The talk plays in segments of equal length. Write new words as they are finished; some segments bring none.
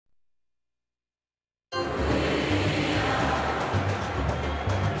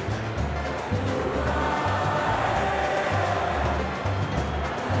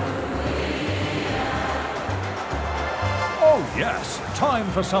Yes, time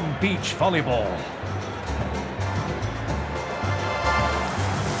for some beach volleyball.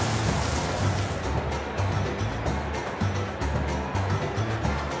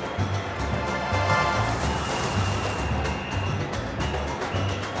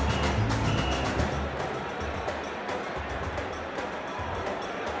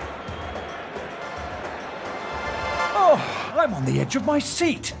 Oh, I'm on the edge of my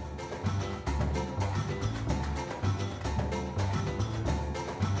seat.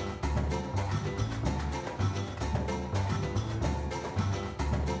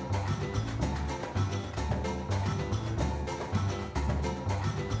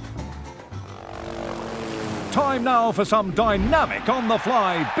 Time now for some dynamic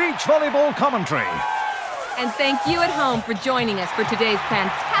on-the-fly beach volleyball commentary. And thank you at home for joining us for today's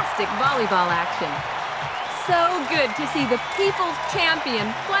fantastic volleyball action. So good to see the people's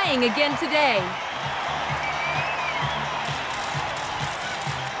champion playing again today.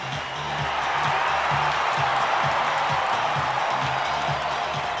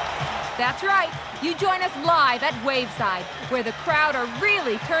 That's right. You join us live at Waveside, where the crowd are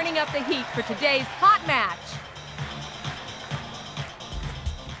really turning up the heat for today's hot match.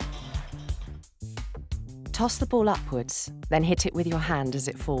 Toss the ball upwards, then hit it with your hand as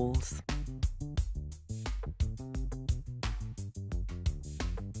it falls.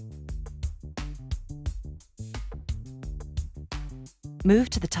 Move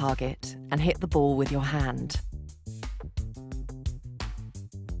to the target and hit the ball with your hand.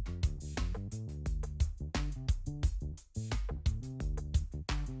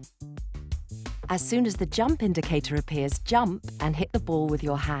 As soon as the jump indicator appears, jump and hit the ball with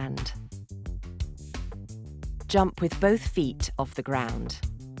your hand. Jump with both feet off the ground.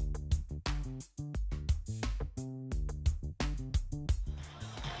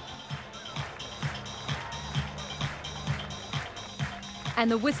 And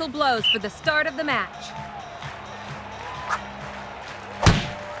the whistle blows for the start of the match.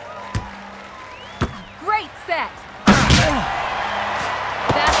 A great set.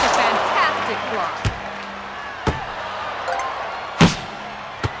 That's a fantastic block.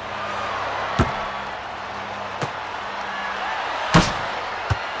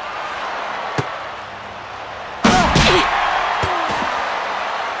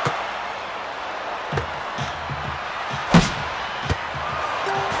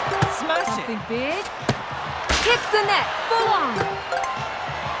 Something big. Hits the net, full on.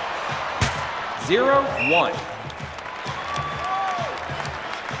 0-1.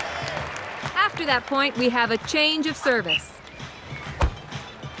 After that point, we have a change of service.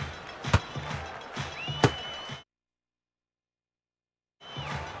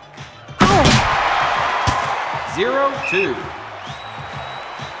 Oh. 0-2.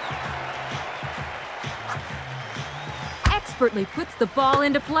 Expertly puts the ball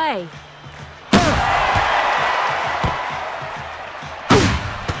into play.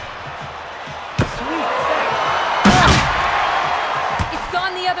 It's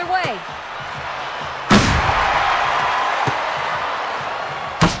gone the other way.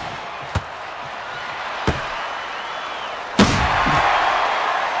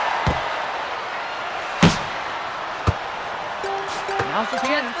 Now's the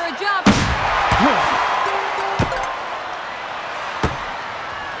chance for a jump.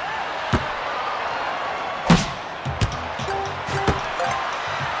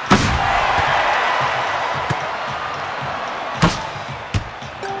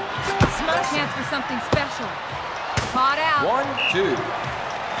 Chance for something special. Caught out. 1-2.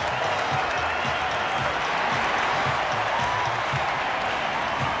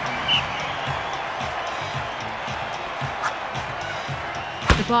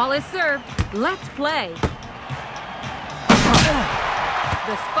 The ball is served. Let's play.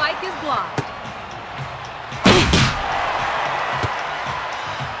 The spike is blocked.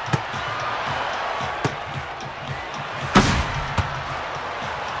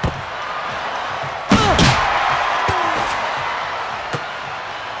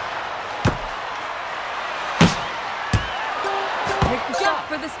 Jump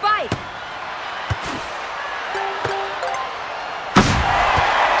for the spike.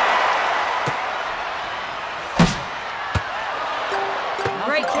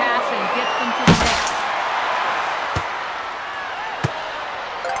 Great pass and gets them to the net.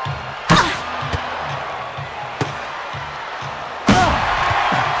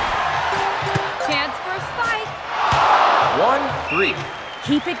 Chance for a spike. 1-3.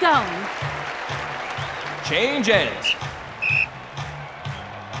 Keep it going. Change ends.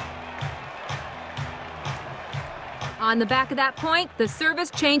 On the back of that point, the service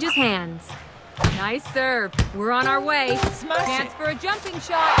changes hands. Nice serve. We're on our way. Smash Chance it. for a jumping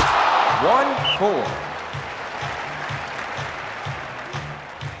shot. 1-4.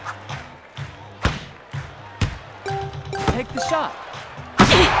 Take the shot.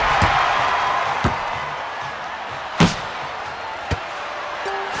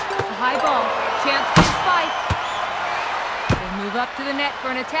 High ball. Chance for a spike. They move up to the net for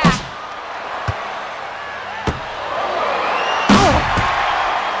an attack.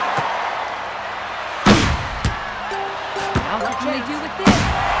 Now's What the can they chance. do with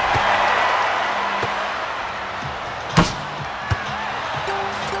this?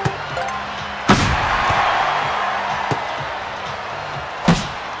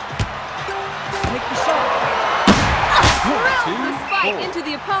 Take the shot. Drills the 2-4. spike into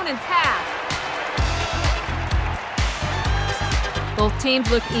the opponent's half. Both teams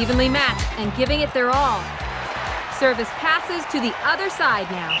look evenly matched and giving it their all. Service passes to the other side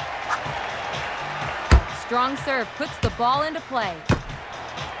now. Strong serve puts the ball into play.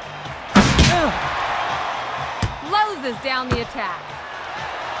 Closes down the attack.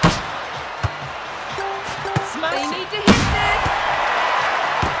 Smash They it. need to hit this.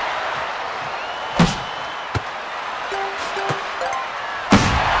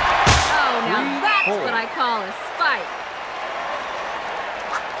 Oh, now that's 3-4. what I call a spike.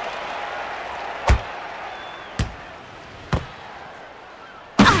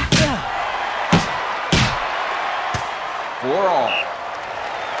 Four all.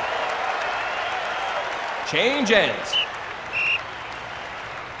 Change ends.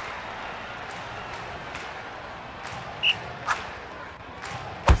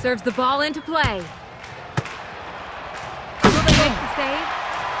 Serves the ball into play. Will they make the save?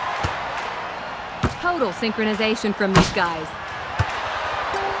 Total synchronization from these guys.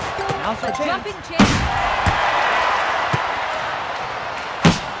 Now's the A chance. jumping chance.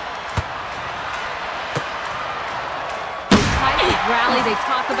 The type of rally they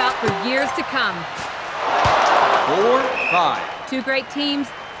talk about for years to come. 4-5. Two great teams,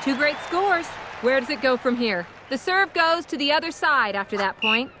 two great scores. Where does it go from here? The serve goes to the other side after that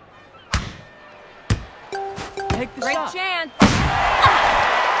point. Take the Great shot. chance.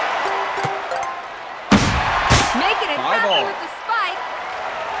 Making it Bye happen ball. with the spike.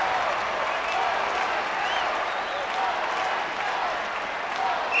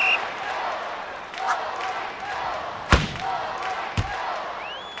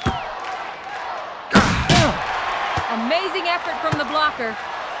 Amazing effort from the blocker.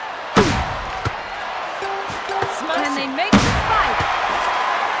 Smash Can they it. make the spike?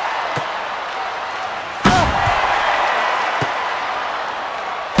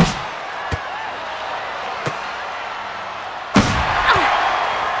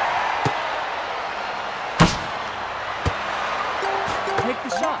 Take the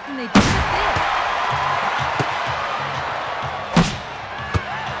shot. Can they do this?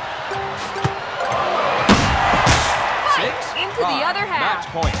 Into the other half. Match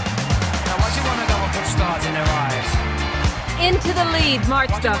point. Now, why do you want to go and put stars in their eyes? Into the lead march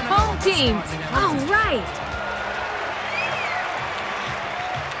the home team. All right.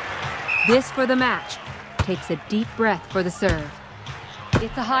 This for the match. Takes a deep breath for the serve.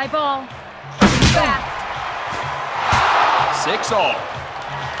 It's a high ball. Fast. 6 all.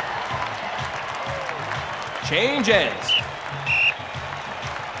 Change ends.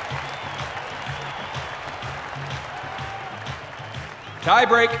 Tie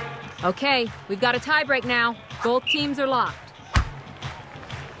break. Okay, we've got a tie break now. Both teams are locked.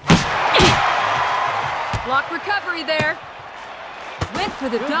 Block recovery there. Went for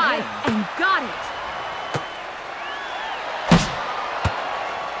the dive and got it.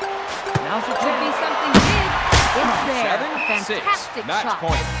 Now's the Could be chance. something big. It's there. A 7-6. fantastic Match shot.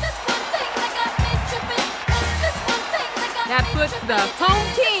 point. That puts the home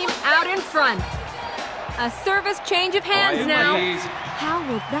team out in front. A service change of hands Quiet, now. please. How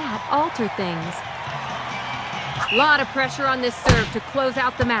will that alter things? Lot of pressure on this serve to close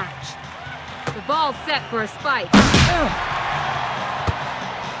out the match. The ball's set for a spike.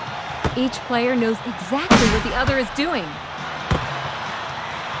 Each player knows exactly what the other is doing.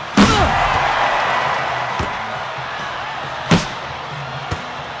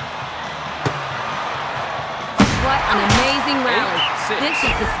 What an amazing rally. 8-6. This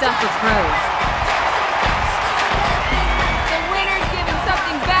is the stuff of pros. The winner's giving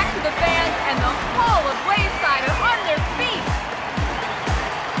something back to the fans, and the whole of Wayside are on their feet.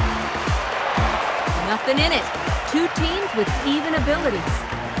 Nothing in it. Two teams with even abilities.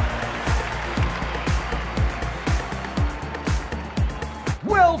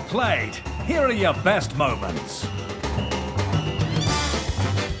 Well played. Here are your best moments.